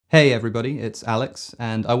Hey everybody, it's Alex,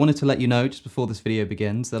 and I wanted to let you know just before this video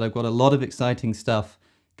begins that I've got a lot of exciting stuff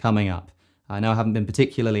coming up. I know I haven't been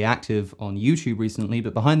particularly active on YouTube recently,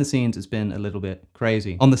 but behind the scenes it's been a little bit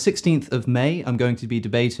crazy. On the 16th of May, I'm going to be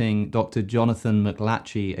debating Dr. Jonathan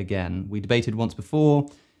McLatchie again. We debated once before,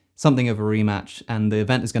 something of a rematch, and the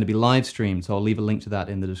event is going to be live streamed, so I'll leave a link to that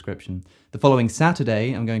in the description. The following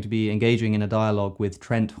Saturday, I'm going to be engaging in a dialogue with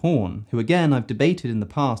Trent Horn, who again I've debated in the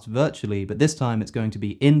past virtually, but this time it's going to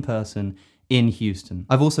be in person in Houston.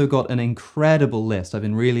 I've also got an incredible list, I've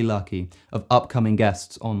been really lucky, of upcoming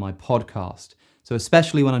guests on my podcast. So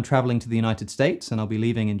especially when I'm traveling to the United States, and I'll be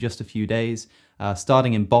leaving in just a few days,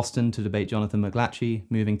 starting in Boston to debate Jonathan McLatchie,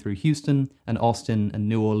 moving through Houston and Austin and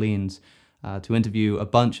New Orleans, to interview a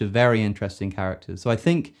bunch of very interesting characters. So I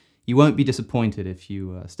think you won't be disappointed if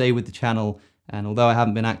you stay with the channel, and although I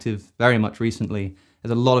haven't been active very much recently,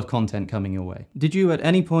 there's a lot of content coming your way. Did you at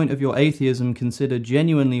any point of your atheism consider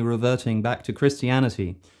genuinely reverting back to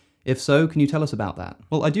Christianity? If so, can you tell us about that?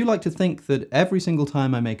 Well, I do like to think that every single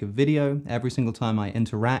time I make a video, every single time I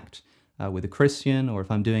interact with a Christian, or if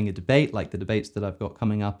I'm doing a debate like the debates that I've got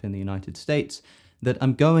coming up in the United States, that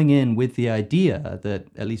I'm going in with the idea that,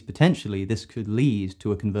 at least potentially, this could lead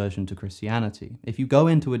to a conversion to Christianity. If you go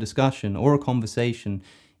into a discussion or a conversation,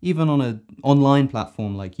 even on an online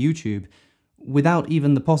platform like YouTube, without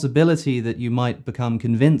even the possibility that you might become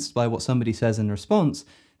convinced by what somebody says in response,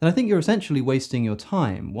 then I think you're essentially wasting your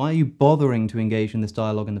time. Why are you bothering to engage in this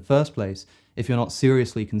dialogue in the first place if you're not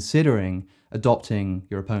seriously considering adopting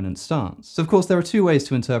your opponent's stance? So of course there are two ways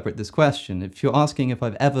to interpret this question. If you're asking if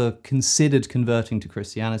I've ever considered converting to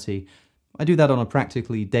Christianity, I do that on a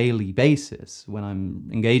practically daily basis when I'm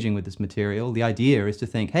engaging with this material. The idea is to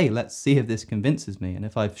think, hey, let's see if this convinces me, and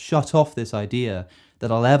if I've shut off this idea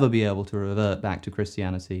that I'll ever be able to revert back to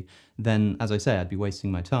Christianity, then, as I say, I'd be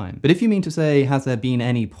wasting my time. But if you mean to say, has there been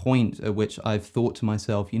any point at which I've thought to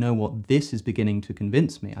myself, you know what, this is beginning to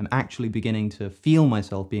convince me, I'm actually beginning to feel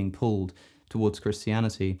myself being pulled towards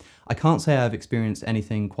Christianity, I can't say I've experienced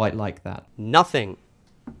anything quite like that. Nothing.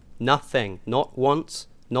 Nothing. Not once,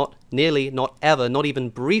 not nearly, not ever, not even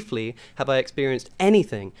briefly have I experienced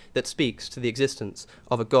anything that speaks to the existence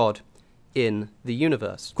of a God in the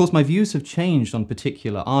universe. Of course, my views have changed on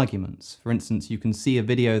particular arguments. For instance, you can see a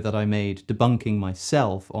video that I made debunking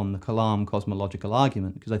myself on the Kalam cosmological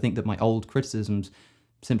argument, because I think that my old criticisms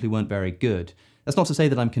simply weren't very good. That's not to say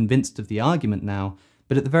that I'm convinced of the argument now,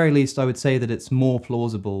 but at the very least I would say that it's more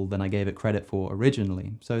plausible than I gave it credit for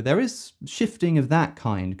originally. So there is shifting of that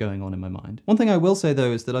kind going on in my mind. One thing I will say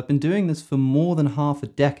though is that I've been doing this for more than half a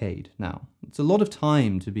decade now. It's a lot of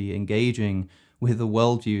time to be engaging with a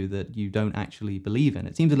worldview that you don't actually believe in.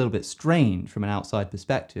 It seems a little bit strange from an outside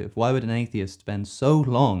perspective. Why would an atheist spend so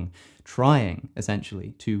long trying,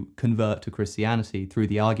 essentially, to convert to Christianity through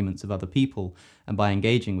the arguments of other people and by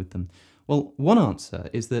engaging with them? Well, one answer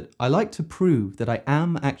is that I like to prove that I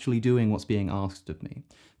am actually doing what's being asked of me.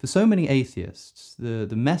 For so many atheists, the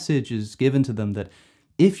message is given to them that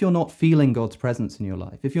if you're not feeling God's presence in your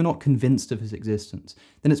life, if you're not convinced of his existence,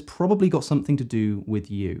 then it's probably got something to do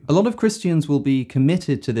with you. A lot of Christians will be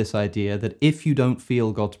committed to this idea that if you don't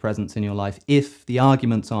feel God's presence in your life, if the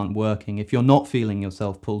arguments aren't working, if you're not feeling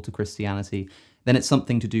yourself pulled to Christianity, then it's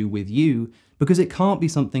something to do with you, because it can't be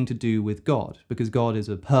something to do with God, because God is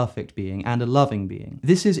a perfect being and a loving being.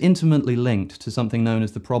 This is intimately linked to something known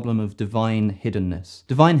as the problem of divine hiddenness.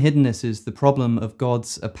 Divine hiddenness is the problem of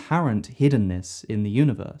God's apparent hiddenness in the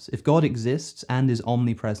universe. If God exists and is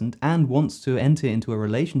omnipresent and wants to enter into a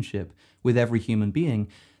relationship with every human being,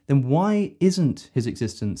 then why isn't his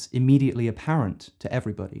existence immediately apparent to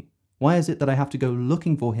everybody? Why is it that I have to go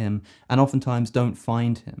looking for him and oftentimes don't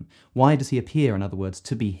find him? Why does he appear, in other words,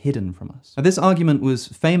 to be hidden from us? Now, this argument was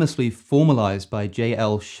famously formalized by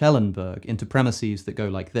J.L. Schellenberg into premises that go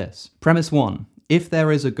like this. Premise 1, if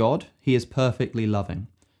there is a God, he is perfectly loving.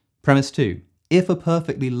 Premise 2, if a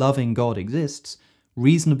perfectly loving God exists,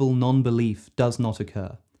 reasonable non-belief does not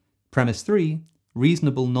occur. Premise 3,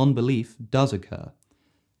 reasonable non-belief does occur.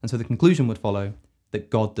 And so the conclusion would follow that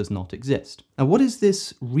God does not exist. Now, what is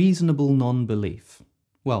this reasonable non-belief?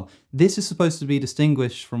 Well, this is supposed to be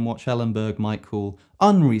distinguished from what Schellenberg might call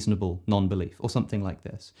unreasonable non-belief, or something like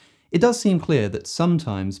this. It does seem clear that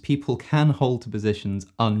sometimes people can hold to positions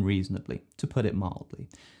unreasonably, to put it mildly.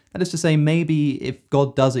 That is to say, maybe if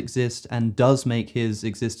God does exist and does make his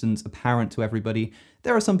existence apparent to everybody,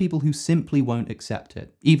 there are some people who simply won't accept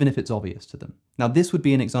it, even if it's obvious to them. Now, this would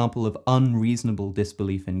be an example of unreasonable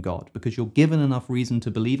disbelief in God, because you're given enough reason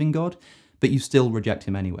to believe in God, but you still reject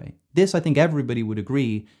him anyway. This, I think everybody would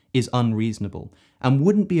agree, is unreasonable, and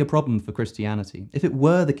wouldn't be a problem for Christianity. If it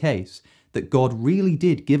were the case, that God really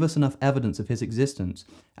did give us enough evidence of his existence,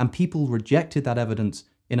 and people rejected that evidence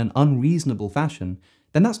in an unreasonable fashion,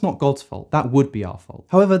 then that's not God's fault. That would be our fault.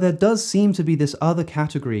 However, there does seem to be this other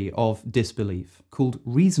category of disbelief called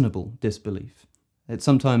reasonable disbelief. It's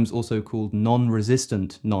sometimes also called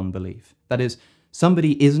non-resistant non-belief. That is,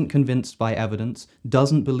 somebody isn't convinced by evidence,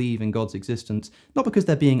 doesn't believe in God's existence, not because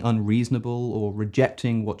they're being unreasonable or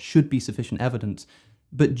rejecting what should be sufficient evidence,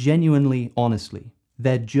 but genuinely, honestly,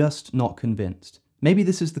 they're just not convinced. Maybe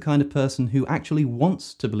this is the kind of person who actually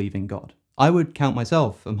wants to believe in God. I would count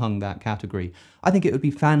myself among that category. I think it would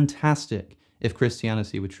be fantastic if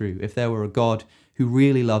Christianity were true, if there were a God who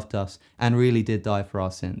really loved us and really did die for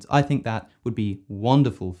our sins. I think that would be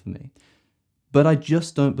wonderful for me. But I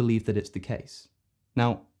just don't believe that it's the case.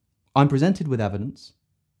 Now, I'm presented with evidence,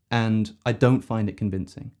 and I don't find it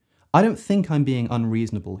convincing. I don't think I'm being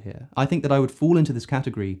unreasonable here. I think that I would fall into this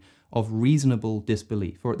category of reasonable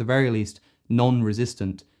disbelief, or at the very least,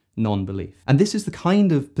 non-resistant non-belief. And this is the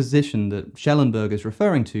kind of position that Schellenberg is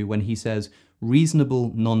referring to when he says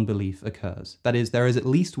reasonable non-belief occurs. That is, there is at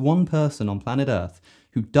least one person on planet Earth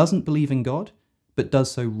who doesn't believe in God, but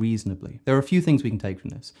does so reasonably. There are a few things we can take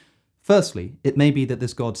from this. Firstly, it may be that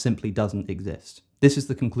this God simply doesn't exist. This is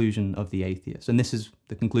the conclusion of the atheist, and this is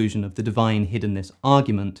the conclusion of the divine hiddenness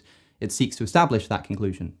argument. It seeks to establish that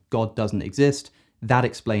conclusion. God doesn't exist. That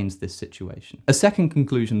explains this situation. A second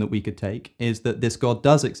conclusion that we could take is that this God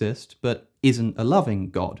does exist, but isn't a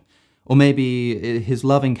loving God. Or maybe his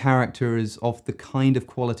loving character is of the kind of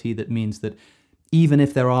quality that means that even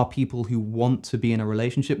if there are people who want to be in a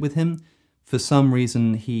relationship with him, for some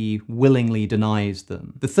reason he willingly denies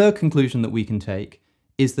them. The third conclusion that we can take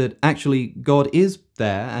is that actually God is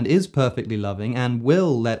there and is perfectly loving and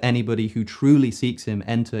will let anybody who truly seeks him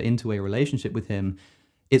enter into a relationship with him.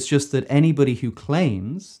 It's just that anybody who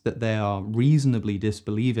claims that they are reasonably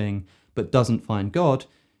disbelieving but doesn't find God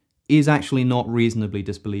is actually not reasonably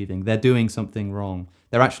disbelieving. They're doing something wrong.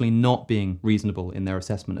 They're actually not being reasonable in their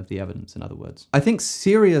assessment of the evidence, in other words. I think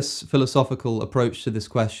serious philosophical approach to this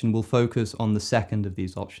question will focus on the second of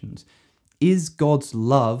these options. Is God's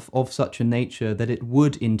love of such a nature that it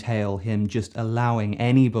would entail him just allowing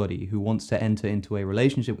anybody who wants to enter into a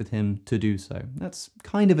relationship with him to do so? That's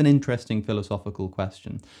kind of an interesting philosophical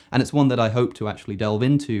question, and it's one that I hope to actually delve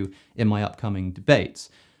into in my upcoming debates.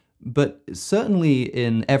 But certainly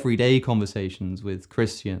in everyday conversations with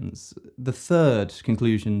Christians, the third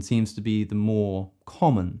conclusion seems to be the more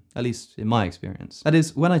common, at least in my experience. That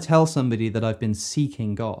is, when I tell somebody that I've been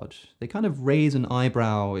seeking God, they kind of raise an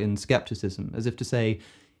eyebrow in skepticism, as if to say,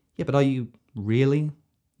 yeah, but are you really?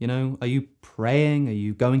 You know, are you praying? Are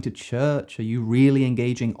you going to church? Are you really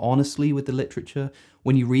engaging honestly with the literature?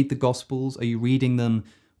 When you read the Gospels, are you reading them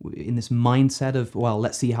in this mindset of, well,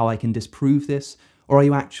 let's see how I can disprove this? Or are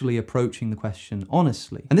you actually approaching the question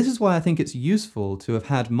honestly? And this is why I think it's useful to have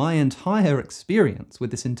had my entire experience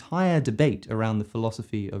with this entire debate around the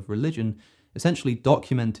philosophy of religion essentially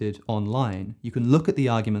documented online. You can look at the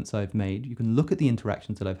arguments I've made, you can look at the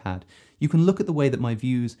interactions that I've had, you can look at the way that my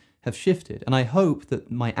views have shifted, and I hope that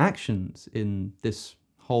my actions in this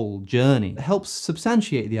whole journey helps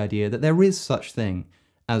substantiate the idea that there is such thing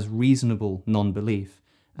as reasonable non-belief,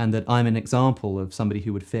 and that I'm an example of somebody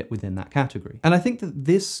who would fit within that category. And I think that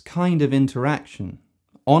this kind of interaction,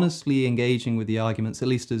 honestly engaging with the arguments, at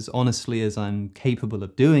least as honestly as I'm capable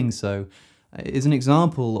of doing so, is an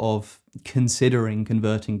example of considering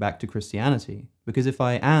converting back to Christianity. Because if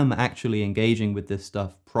I am actually engaging with this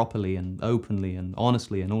stuff properly and openly and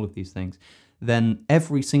honestly and all of these things, then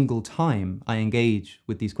every single time I engage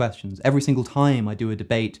with these questions, every single time I do a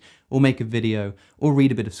debate or make a video or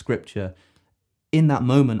read a bit of scripture, in that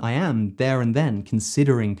moment, I am there and then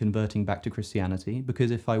considering converting back to Christianity,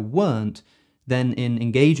 because if I weren't, then in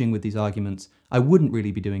engaging with these arguments, I wouldn't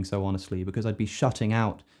really be doing so honestly, because I'd be shutting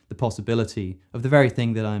out the possibility of the very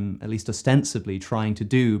thing that I'm at least ostensibly trying to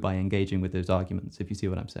do by engaging with those arguments, if you see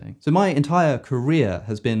what I'm saying. So my entire career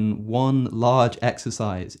has been one large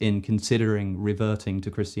exercise in considering reverting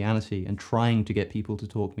to Christianity and trying to get people to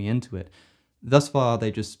talk me into it. Thus far,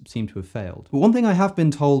 they just seem to have failed. But one thing I have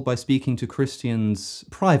been told by speaking to Christians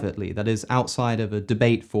privately, that is outside of a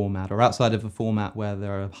debate format or outside of a format where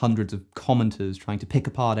there are hundreds of commenters trying to pick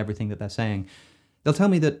apart everything that they're saying, they'll tell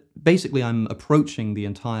me that basically I'm approaching the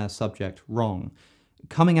entire subject wrong,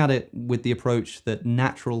 coming at it with the approach that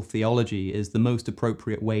natural theology is the most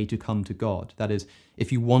appropriate way to come to God. That is,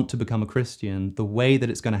 if you want to become a Christian, the way that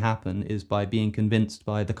it's going to happen is by being convinced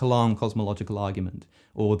by the Kalam cosmological argument,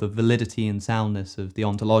 or the validity and soundness of the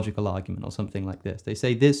ontological argument, or something like this. They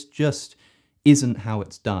say this just isn't how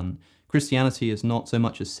it's done. Christianity is not so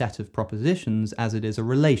much a set of propositions as it is a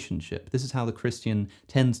relationship. This is how the Christian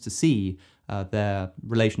tends to see their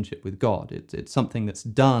relationship with God. It's something that's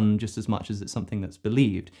done just as much as it's something that's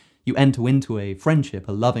believed. You enter into a friendship,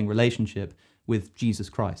 a loving relationship with Jesus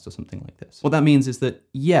Christ or something like this. What that means is that,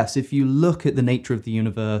 yes, if you look at the nature of the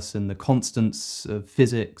universe and the constants of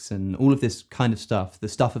physics and all of this kind of stuff, the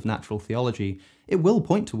stuff of natural theology, it will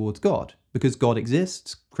point towards God, because God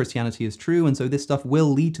exists, Christianity is true, and so this stuff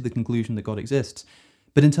will lead to the conclusion that God exists.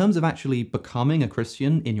 But in terms of actually becoming a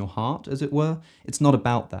Christian in your heart, as it were, it's not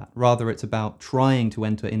about that. Rather, it's about trying to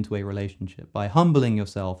enter into a relationship by humbling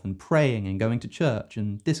yourself and praying and going to church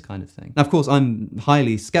and this kind of thing. Now, of course, I'm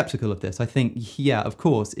highly skeptical of this. I think, yeah, of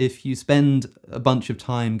course, if you spend a bunch of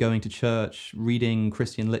time going to church, reading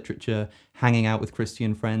Christian literature, hanging out with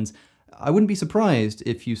Christian friends, I wouldn't be surprised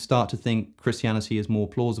if you start to think Christianity is more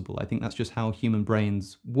plausible. I think that's just how human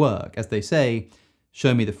brains work. As they say,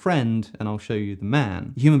 show me the friend and I'll show you the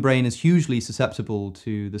man. The human brain is hugely susceptible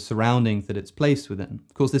to the surroundings that it's placed within.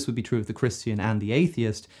 Of course, this would be true of the Christian and the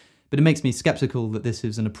atheist, but it makes me skeptical that this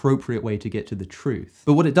is an appropriate way to get to the truth.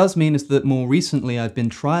 But what it does mean is that more recently I've been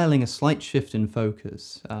trialing a slight shift in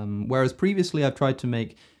focus. Whereas previously I've tried to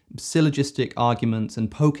make syllogistic arguments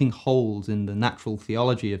and poking holes in the natural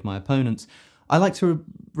theology of my opponents, I like to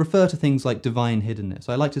refer to things like divine hiddenness.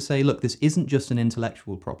 I like to say, look, this isn't just an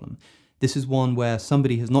intellectual problem. This is one where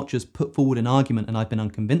somebody has not just put forward an argument and I've been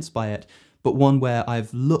unconvinced by it, but one where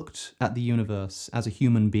I've looked at the universe as a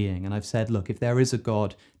human being and I've said, look, if there is a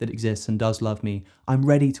God that exists and does love me, I'm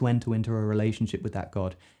ready to enter into a relationship with that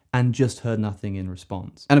God, and just heard nothing in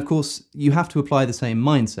response. And of course, you have to apply the same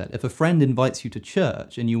mindset. If a friend invites you to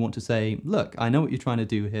church and you want to say, look, I know what you're trying to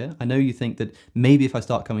do here. I know you think that maybe if I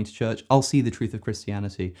start coming to church, I'll see the truth of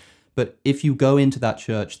Christianity. But if you go into that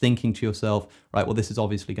church thinking to yourself, right, well, this is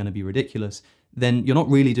obviously going to be ridiculous, then you're not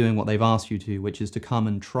really doing what they've asked you to, which is to come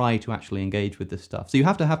and try to actually engage with this stuff. So you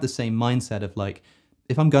have to have the same mindset of like,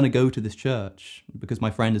 if I'm going to go to this church because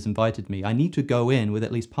my friend has invited me, I need to go in with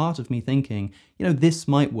at least part of me thinking, you know, this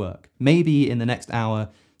might work. Maybe in the next hour,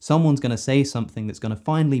 someone's going to say something that's going to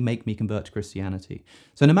finally make me convert to Christianity.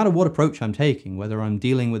 So no matter what approach I'm taking, whether I'm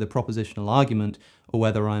dealing with a propositional argument or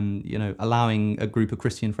whether I'm, you know, allowing a group of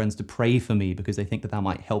Christian friends to pray for me because they think that that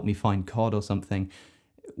might help me find God or something,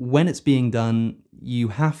 when it's being done, you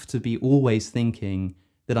have to be always thinking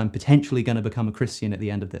that I'm potentially going to become a Christian at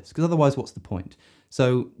the end of this, because otherwise what's the point?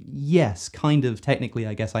 So yes, kind of technically,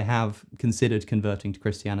 I guess I have considered converting to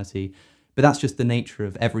Christianity, but that's just the nature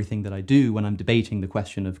of everything that I do when I'm debating the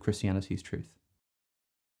question of Christianity's truth.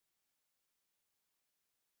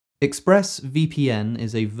 ExpressVPN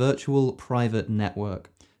is a virtual private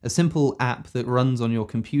network, a simple app that runs on your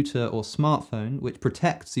computer or smartphone which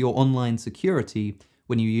protects your online security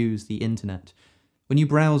when you use the internet. When you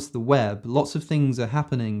browse the web, lots of things are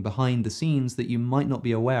happening behind the scenes that you might not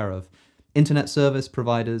be aware of. Internet service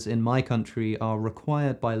providers in my country are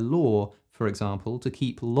required by law, for example, to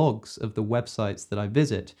keep logs of the websites that I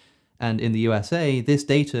visit. And in the USA, this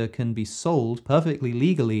data can be sold perfectly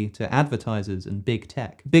legally to advertisers and big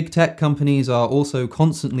tech. Big tech companies are also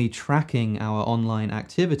constantly tracking our online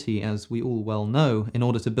activity, as we all well know, in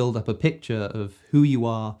order to build up a picture of who you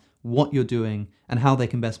are, what you're doing, and how they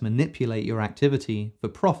can best manipulate your activity for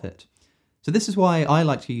profit. So this is why I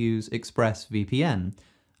like to use ExpressVPN.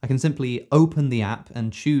 I can simply open the app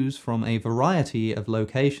and choose from a variety of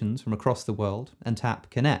locations from across the world and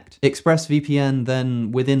tap connect. ExpressVPN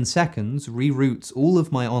then, within seconds, reroutes all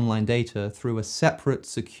of my online data through a separate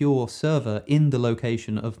secure server in the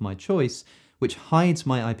location of my choice, which hides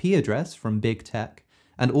my IP address from big tech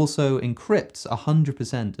and also encrypts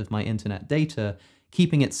 100% of my internet data,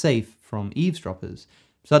 keeping it safe from eavesdroppers.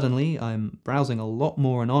 Suddenly, I'm browsing a lot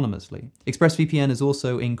more anonymously. ExpressVPN is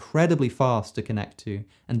also incredibly fast to connect to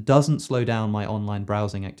and doesn't slow down my online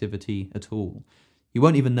browsing activity at all. You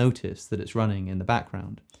won't even notice that it's running in the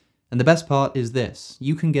background. And the best part is this: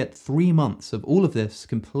 you can get 3 months of all of this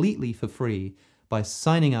completely for free by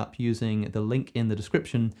signing up using the link in the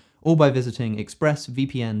description or by visiting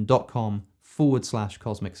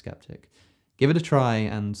expressvpn.com/cosmic skeptic. Give it a try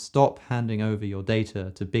and stop handing over your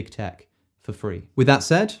data to big tech for free. With that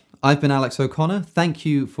said, I've been Alex O'Connor. Thank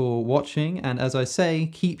you for watching, and as I say,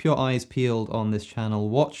 keep your eyes peeled on this channel.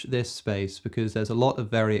 Watch this space because there's a lot of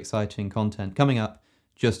very exciting content coming up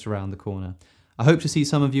just around the corner. I hope to see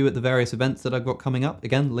some of you at the various events that I've got coming up.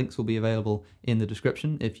 Again, links will be available in the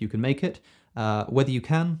description if you can make it. Whether you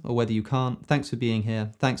can or whether you can't, thanks for being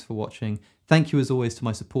here. Thanks for watching. Thank you as always to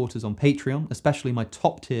my supporters on Patreon, especially my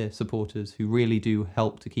top tier supporters who really do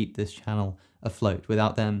help to keep this channel afloat.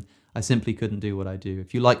 Without them, I simply couldn't do what I do.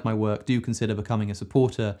 If you like my work, do consider becoming a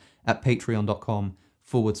supporter at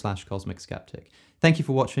patreon.com/Cosmic Skeptic. Thank you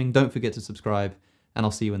for watching. Don't forget to subscribe, and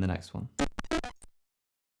I'll see you in the next one.